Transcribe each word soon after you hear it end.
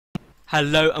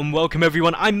Hello and welcome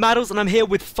everyone, I'm Madals and I'm here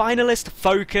with Finalist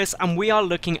Focus, and we are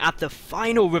looking at the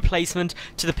final replacement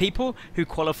to the people who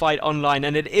qualified online,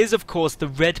 and it is of course the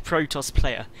Red Protoss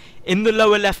player in the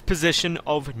lower left position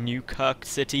of Newkirk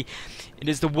City. It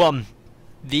is the one,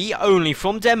 the only,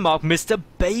 from Denmark, Mr.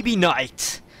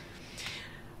 BabyKnight.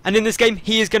 And in this game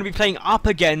he is going to be playing up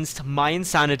against My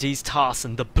Insanity's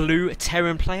Tarson, the blue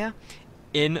Terran player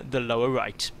in the lower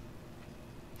right.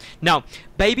 Now,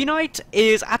 BabyKnight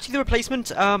is actually the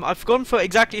replacement. I've forgotten for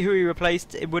exactly who he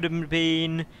replaced. It would have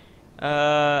been,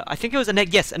 I think it was a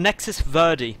Nexus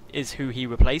Verdi is who he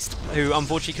replaced, who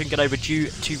unfortunately couldn't get over due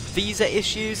to visa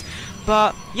issues.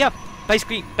 But yeah,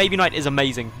 basically BabyKnight is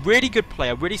amazing. Really good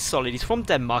player, really solid. He's from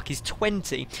Denmark. He's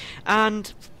 20,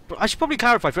 and I should probably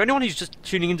clarify for anyone who's just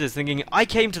tuning into this thinking, I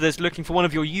came to this looking for one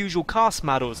of your usual cast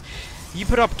Madals. You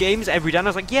put up games every day, and I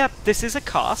was like, yeah, this is a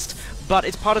cast, but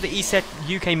it's part of the ESET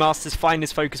UK Masters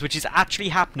Finalist Focus, which is actually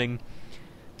happening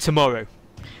tomorrow.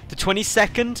 The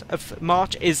 22nd of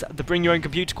March is the Bring Your Own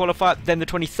Computer qualifier, then the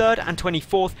 23rd and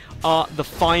 24th are the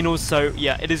finals, so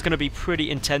yeah, it is going to be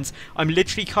pretty intense. I'm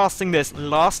literally casting this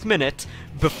last minute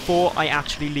before I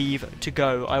actually leave to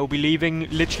go. I will be leaving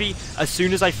literally as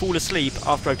soon as I fall asleep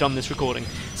after I've done this recording.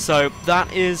 So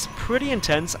that is pretty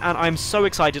intense, and I'm so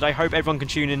excited. I hope everyone can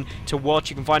tune in to watch.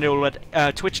 You can find it all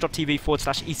at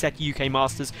twitch.tv/ESET UK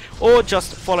Masters, or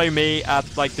just follow me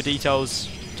at like the details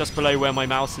just below where my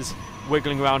mouse is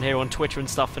wiggling around here on Twitter and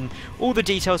stuff, and all the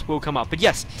details will come up. But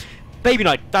yes,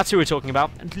 BabyKnight, that's who we're talking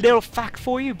about. And little fact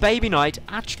for you, BabyKnight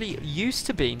actually used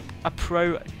to be a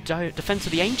pro Defense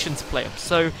of the Ancients player,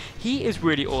 so he is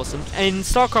really awesome. In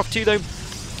StarCraft 2 though,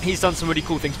 he's done some really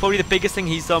cool things. Probably the biggest thing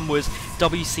he's done was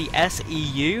WCS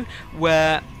EU,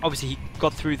 where obviously he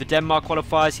got through the Denmark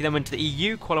qualifiers. He then went to the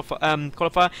EU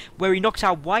qualifier, where he knocked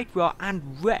out White, Raw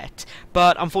and Red,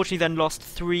 but unfortunately then lost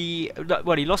he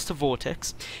lost to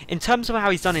Vortex. In terms of how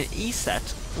he's done in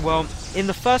ESET, well, in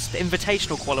the first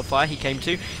invitational qualifier he came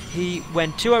to, he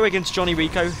went 2-0 against Johnny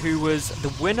Rico, who was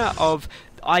the winner of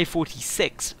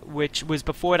I-46, which was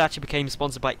before it actually became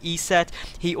sponsored by ESET.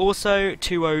 He also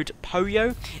 2-0'd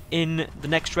Poyo in the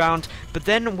next round, but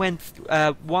then went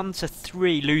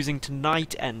 1-3, losing to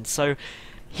Night End. So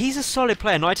he's a solid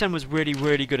player. Night End was really,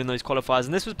 really good in those qualifiers,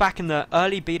 and this was back in the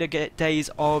early beta days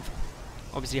of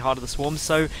obviously Heart of the Swarm,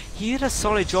 so he did a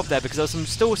solid job there, because there was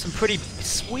still some pretty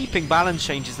sweeping balance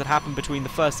changes that happened between the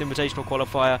first invitational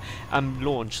qualifier and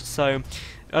launch. So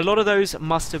a lot of those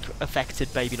must have affected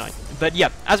BabyKnight. But yeah,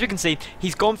 as we can see,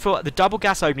 he's gone for the double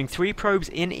gas opening, 3 probes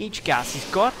in each gas. He's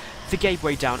got the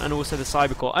gateway down and also the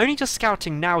cyber core. Only just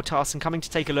scouting now, Tarson coming to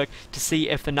take a look to see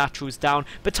if the natural's down.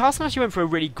 But Tarson actually went for a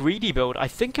really greedy build. I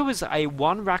think it was a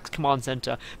 1 racks command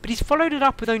center, but he's followed it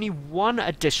up with only 1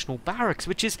 additional barracks,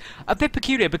 which is a bit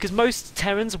peculiar because most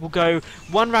Terrans will go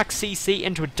 1 rack CC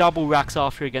into a double racks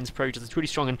after against Protoss. It's really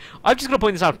strong, and I've just got to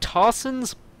point this out.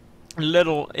 Tarson's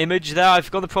little image there, I've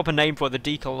got the proper name for it, the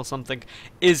decal or something,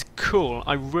 is cool.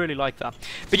 I really like that.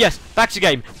 But yes, back to the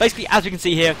game. Basically, as we can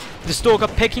see here, the Stalker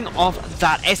picking off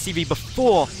that SCV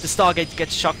before the Stargate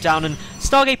gets shut down, and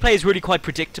Stargate play is really quite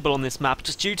predictable on this map,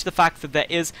 just due to the fact that there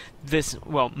is this,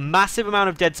 well, massive amount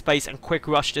of dead space and quick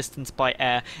rush distance by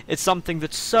air. It's something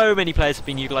that so many players have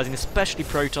been utilizing, especially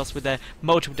Protoss with their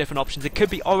multiple different options. It could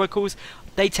be Oracles.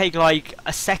 They take like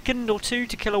a second or 2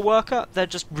 to kill a worker. They're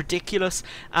just ridiculous,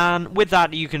 and with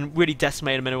that you can really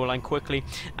decimate a mineral line quickly.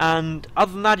 And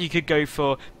other than that, you could go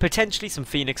for potentially some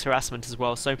Phoenix harassment as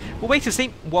well. So we'll wait to see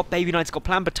what BabyKnight's got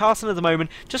planned. But Tarson at the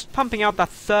moment just pumping out that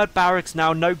 3rd barracks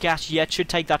now. No gas yet, should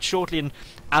take that shortly, and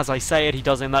as I say it, he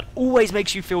does it, and that always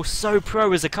makes you feel so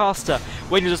pro as a caster,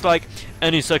 when you're just like,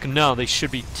 any second now they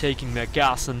should be taking their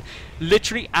gas, and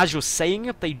literally as you're saying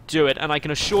it, they do it. And I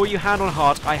can assure you, hand on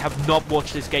heart, I have not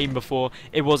watched this game before.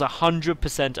 It was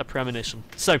 100% a premonition.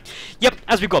 So, yep,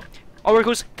 as we've got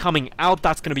Oracles coming out,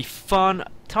 that's going to be fun.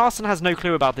 Tarson has no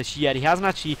clue about this yet. He hasn't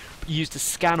actually used a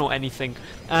scan or anything,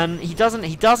 and he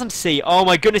doesn't see. Oh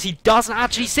my goodness, he doesn't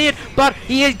actually see it, but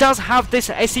he does have this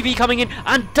SCV coming in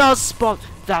and does spot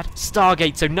that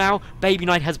Stargate. So now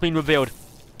BabyKnight has been revealed.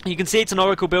 You can see it's an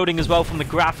Oracle building as well from the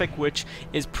graphic, which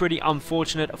is pretty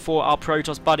unfortunate for our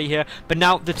Protoss buddy here. But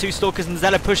now the 2 Stalkers and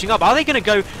Zealot pushing up. Are they going to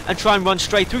go and try and run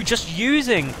straight through, just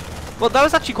using... Well, that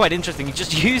was actually quite interesting. He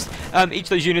just used each of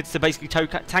those units to basically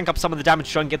tank up some of the damage,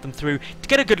 to try and get them through, to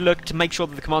get a good look, to make sure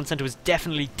that the command center was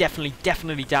definitely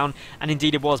down, and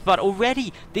indeed it was. But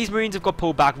already, these Marines have got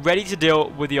pulled back, ready to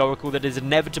deal with the Oracle that is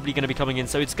inevitably going to be coming in.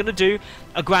 So it's going to do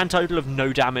a grand total of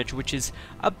no damage, which is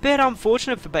a bit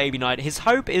unfortunate for BabyKnight. His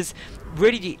hope is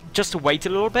really just to wait a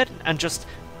little bit and just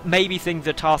maybe think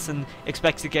that Tarson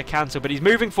expects to get cancelled, but he's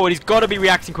moving forward. He's got to be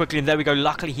reacting quickly, and there we go.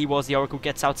 Luckily he was. The Oracle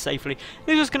gets out safely.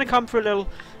 He's just going to come for a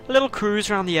little cruise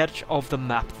around the edge of the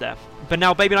map there. But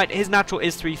now BabyKnight, his natural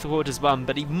is 3 forward as well,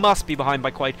 but he must be behind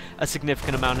by quite a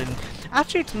significant amount. And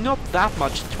actually, it's not that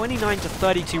much, 29 to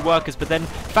 32 workers, but then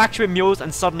factor in mules,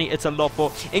 and suddenly it's a lot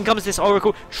more. In comes this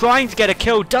Oracle, trying to get a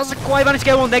kill, doesn't quite manage to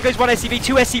get one. There goes one SCV,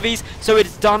 2 SCVs, so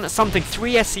it's done something.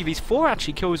 3 SCVs, 4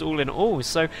 actually kills all in all.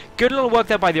 So good little work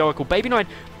there by the Oracle. BabyKnight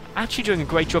actually doing a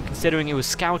great job considering it was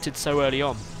scouted so early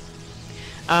on.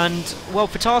 And, well,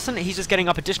 for Tarson, he's just getting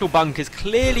up additional bunkers,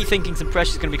 clearly thinking some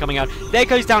pressure is going to be coming out. There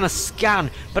goes down a scan,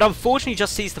 but unfortunately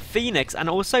just sees the Phoenix and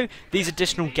also these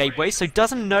additional gateways, so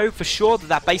doesn't know for sure that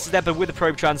that base is there, but with the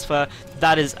probe transfer,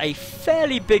 that is a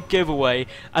fairly big giveaway,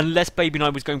 unless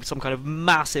BabyKnight was going for some kind of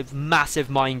massive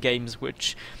mind games,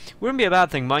 which wouldn't be a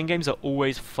bad thing. Mind games are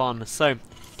always fun. So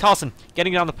Tarson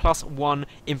getting down the +1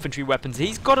 infantry weapons.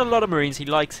 He's got a lot of Marines. He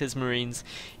likes his Marines.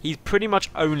 He's pretty much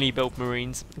only built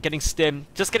Marines. Getting Stim,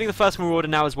 just getting the first Marauder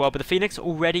now as well, but the Phoenix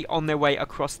already on their way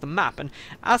across the map. And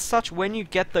as such, when you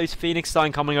get those Phoenix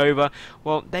starting coming over,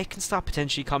 well, they can start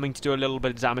potentially coming to do a little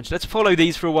bit of damage. Let's follow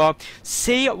these for a while,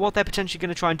 see what they're potentially going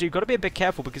to try and do. Got to be a bit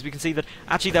careful because we can see that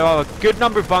actually there are a good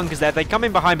number of bunkers there. They come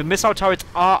in behind, but missile turrets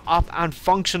are up and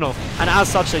functional. And as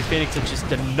such, those Phoenix are just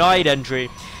denied entry.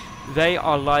 They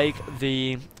are like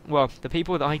the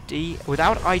people with ID,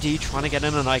 without ID, trying to get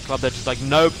in a nightclub. They're just like,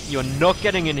 nope, you're not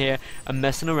getting in here and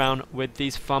messing around with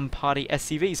these fun party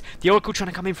SCVs. The Oracle trying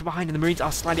to come in from behind, and the Marines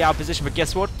are slightly out of position, but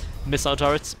guess what? Missile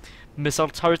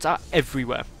turrets are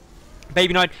everywhere.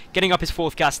 BabyKnight getting up his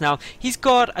 4th gas now. He's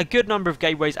got a good number of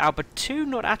gateways out, but 2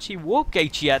 not actually warp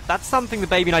gates yet. That's something the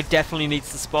BabyKnight definitely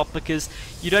needs to spot, because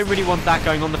you don't really want that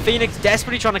going on. The Phoenix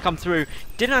desperately trying to come through.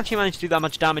 Didn't actually manage to do that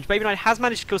much damage. BabyKnight has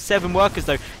managed to kill 7 workers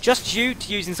though, just due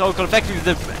to using Soul Call. Effectively,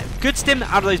 the good stim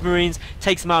out of those Marines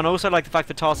takes them out. And I also like the fact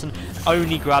that Tarson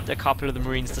only grabbed a couple of the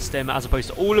Marines to stim as opposed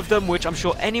to all of them, which I'm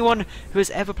sure anyone who has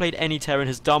ever played any Terran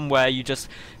has done, where you just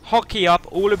hockey up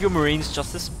all of your Marines,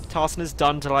 just as Tarson has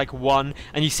done, to like 1,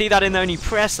 and you see that in there, and you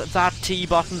press that T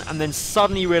button, and then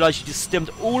suddenly you realise you just stimmed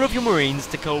all of your Marines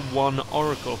to kill 1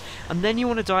 Oracle, and then you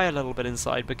want to die a little bit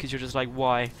inside because you're just like,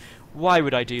 why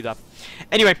would I do that?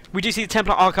 Anyway, we do see the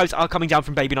Templar Archives are coming down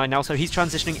from BabyKnight now, so he's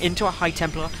transitioning into a High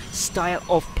Templar style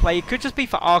of play. It could just be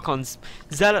for Archons.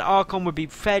 Zealot Archon would be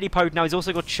fairly potent. Now he's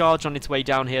also got Charge on its way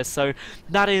down here, so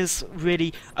that is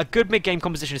really a good mid-game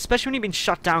composition, especially when you've been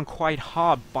shut down quite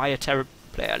hard by a Terror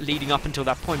player leading up until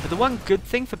that point. But the one good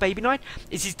thing for BabyKnight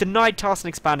is he's denied Tarson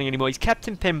expanding anymore. He's kept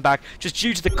him pinned back just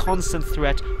due to the constant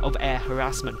threat of air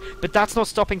harassment. But that's not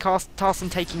stopping Tarson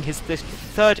taking his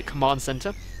 3rd command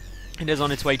center. It is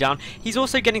on its way down. He's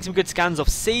also getting some good scans off.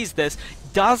 Sees this.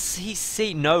 Does he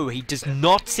see? No, he does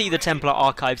not see the Templar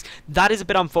Archives. That is a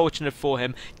bit unfortunate for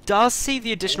him. Does see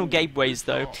the additional gateways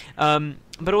though.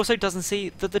 But also doesn't see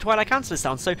that the Twilight Council is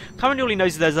down. So currently all he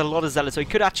knows is there's a lot of Zealots, so he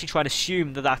could actually try and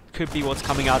assume that that could be what's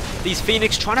coming out. These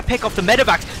Phoenix trying to pick off the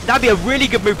medevacs. That'd be a really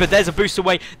good move, but there's a boost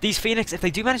away. These Phoenix, if they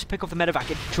do manage to pick off the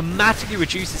medevac, it dramatically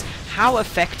reduces how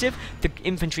effective the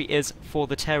infantry is for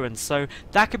the Terrans. So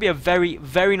that could be a very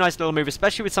nice little move,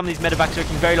 especially with some of these medevacs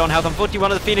looking very low on health. Unfortunately,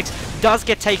 one of the Phoenix does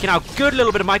get taken out. Good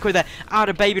little bit of micro there out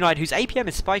of BabyKnight, whose APM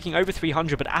is spiking over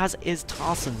 300, but as is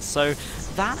Tarson. So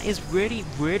that is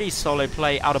really solid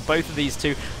play out of both of these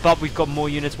two, but we've got more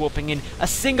units warping in. A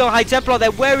single High Templar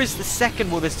there. Where is the second?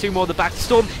 Well, there's 2 more. The back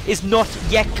storm is not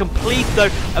yet complete though.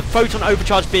 A photon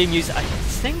overcharge being used. A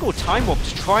single time warp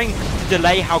just trying to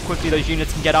delay how quickly those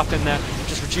units can get up in there.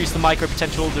 Just reduce the micro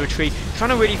potential of the retreat. Trying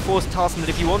to really force Tarson that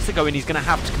if he wants to go in, he's going to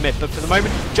have to commit. But for the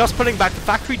moment, just pulling back. The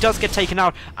factory does get taken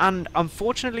out, and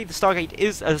unfortunately, the Stargate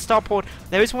is a starport.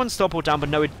 There is one starport down, but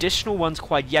no additional ones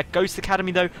quite yet. Ghost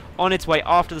Academy though on its way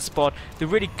after the spot. The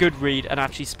really good read and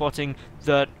actually spotting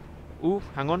that. Ooh,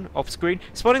 hang on, off screen.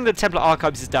 Spotting the Templar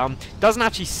Archives is down. Doesn't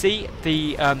actually see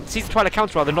the sees the Twilight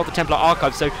Council rather, not the Templar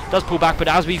Archives, so does pull back. But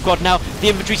as we've got now, the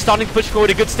infantry starting to push forward.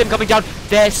 A good stim coming down.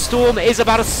 Their storm is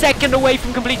about a second away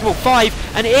from completable.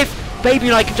 5, and if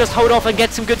BabyKnight can just hold off and get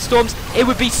some good storms, it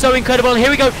would be so incredible. And here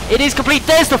we go, it is complete.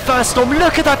 There's the first storm.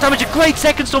 Look at that damage, a great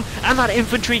second storm, and that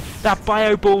infantry, that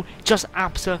bio ball just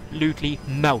absolutely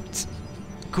melts.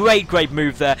 Great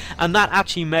move there, and that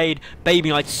actually made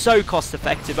BabyKnight so cost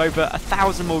effective. Over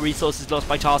 1,000 more resources lost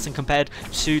by Tarson compared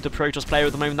to the Protoss player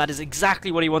at the moment. That is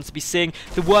exactly what he wants to be seeing.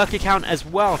 The worker count as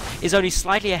well is only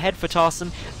slightly ahead for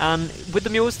Tarson, and with the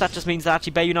mules that just means that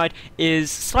actually BabyKnight is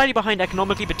slightly behind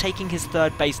economically, but taking his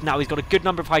third base now. He's got a good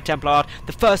number of High Templar art.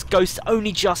 The first ghost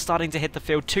only just starting to hit the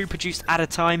field, 2 produced at a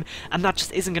time, and that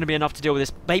just isn't going to be enough to deal with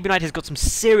this. BabyKnight has got some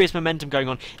serious momentum going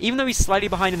on. Even though he's slightly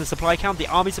behind in the supply count, the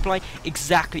army supply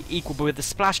exactly equal, but with the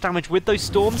splash damage with those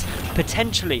storms,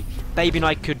 potentially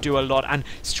BabyKnight could do a lot. And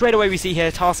straight away we see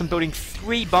here Tarson building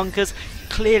 3 bunkers,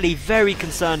 clearly very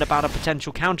concerned about a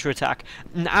potential counterattack,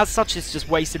 and as such it's just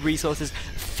wasted resources.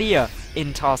 Fear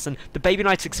in Tarson, the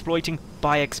BabyKnight's exploiting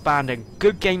by expanding.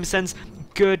 Good game sense,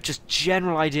 good just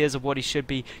general ideas of what he should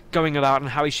be going about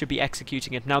and how he should be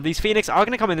executing it. Now these Phoenix are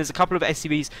going to come in. There's a couple of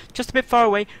SCVs just a bit far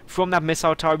away from that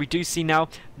missile tower. We do see now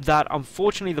that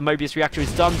unfortunately the Mobius reactor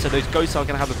is done, so those ghosts are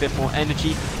going to have a bit more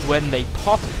energy when they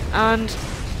pop. And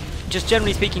just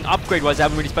generally speaking, upgrade-wise, I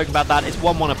haven't really spoken about that. It's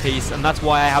 1-1 apiece, and that's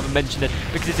why I haven't mentioned it,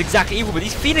 because it's exactly equal. But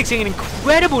these Phoenix getting an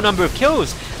incredible number of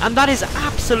kills, and that is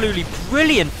absolutely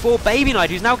brilliant for BabyKnight,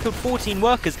 who's now killed 14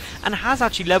 workers and has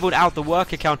actually leveled out the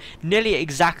worker count nearly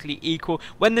exactly equal.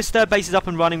 When this third base is up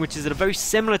and running, which is at a very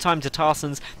similar time to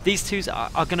Tarson's, these two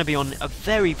are going to be on a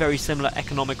very similar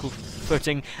economical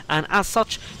footing, and as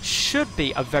such should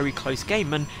be a very close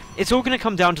game. And it's all going to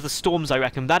come down to the storms, I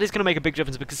reckon. That is going to make a big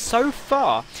difference, because so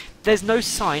far there's no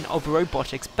sign of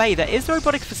Robotics Bay. There is the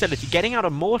robotics facility getting out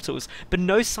of Mortals, but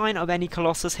no sign of any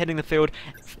Colossus hitting the field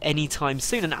anytime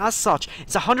soon. And as such,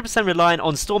 it's 100% reliant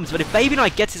on storms. But if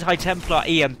BabyKnight gets his High Templar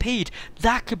EMP'd,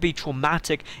 that could be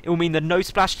traumatic. It will mean that no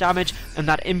splash damage, and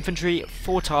that infantry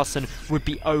for Tarson would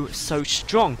be oh so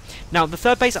strong. Now, the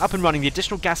third base up and running, the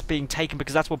additional gas being taken,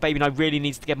 because that's what BabyKnight really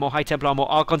needs to get more High Templar,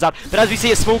 more Archons out. But as we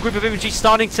see, a small group of infantry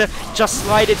starting to just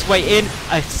slide its way in.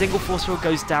 A single force field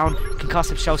goes down.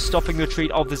 Concussive shell stopping the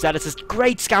retreat of the Zealots.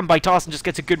 Great scan by Tarson, just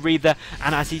gets a good read there.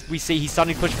 And as we see, he's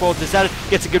starting to push forward. The Zealot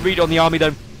gets a good read on the army, though.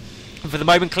 And for the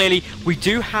moment, clearly, we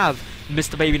do have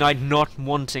Mr. BabyKnight not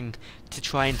wanting to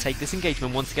try and take this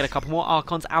engagement. Wants to get a couple more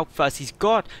Archons out first. He's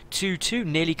got 2-2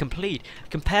 nearly complete.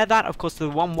 Compare that, of course, to the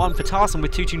 1-1 for Tarson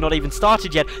with 2-2 not even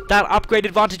started yet. That upgrade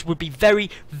advantage would be very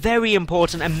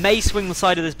important and may swing the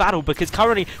side of this battle, because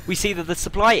currently we see that the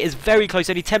supply is very close,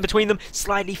 only 10 between them,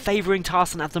 slightly favouring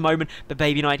Tarson at the moment. But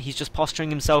BabyKnight, he's just posturing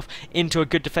himself into a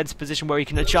good defensive position where he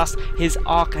can adjust his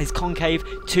arc, his concave,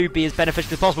 to be as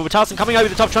beneficial as possible. But Tarson coming over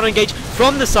the top, trying to engage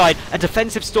from the side. A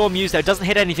defensive storm used there. It doesn't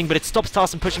hit anything, but it stops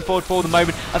Tarson pushing forward for the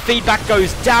moment. A feedback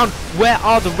goes down. Where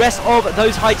are the rest of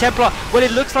those High Templar? Well,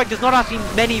 it looks like there's not actually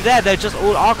many there. They're just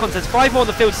all Archons. There's 5 more on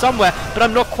the field somewhere, but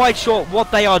I'm not quite sure what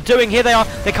they are doing. Here they are.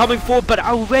 They're coming forward, but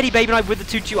already BabyKnight with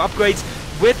the 2-2 upgrades,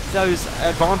 with those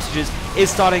advantages, is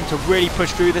starting to really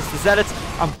push through this. The Zealots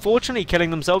unfortunately killing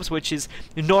themselves, which is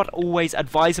not always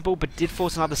advisable, but did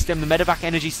force another stim. The medevac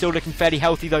energy still looking fairly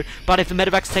healthy though, but if the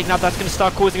medevac's taken out, that's going to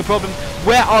start causing a problem.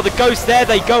 Where are the ghosts? There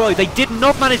they go. Oh, they did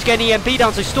not manage to get an EMP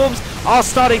down, so storms are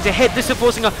starting to hit. This is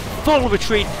forcing a full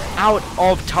retreat out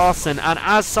of Tarson, and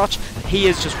as such he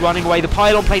is just running away. The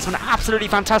pylon placement absolutely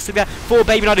fantastic there for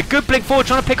BabyKnight. A good blink forward,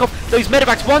 trying to pick off those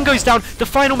medevacs. One goes down. The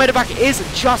final medevac is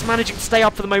just managing to stay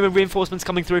up for the moment. Reinforcements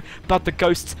coming through, but the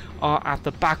ghosts are at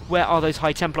the back. Where are those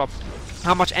High Templar?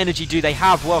 How much energy do they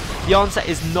have? Well, the answer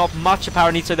is not much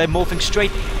apparently, so they're morphing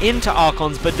straight into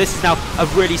Archons, but this is now a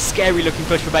really scary looking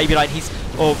push for BabyKnight.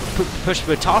 Push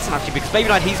for Tarson actually, because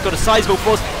BabyKnight, he's got a sizable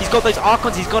force, he's got those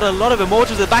Archons, he's got a lot of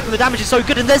Immortals at the back, and the damage is so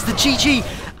good, and there's the GG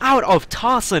out of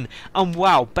Tarson. And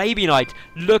wow, BabyKnight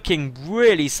looking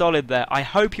really solid there. I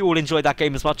hope you all enjoyed that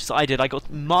game as much as I did. I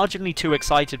got marginally too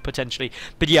excited potentially,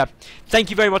 but yeah,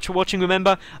 thank you very much for watching.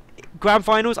 Remember, Grand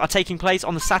Finals are taking place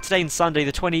on the Saturday and Sunday,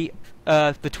 the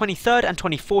 23rd and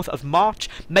 24th of March.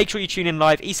 Make sure you tune in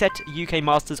live. ESET UK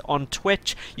Masters on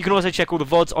Twitch. You can also check all the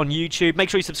VODs on YouTube. Make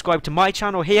sure you subscribe to my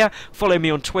channel here. Follow me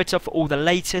on Twitter for all the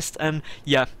latest. And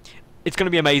yeah, it's going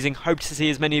to be amazing. Hope to see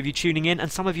as many of you tuning in and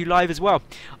some of you live as well.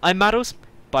 I'm Madals.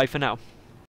 Bye for now.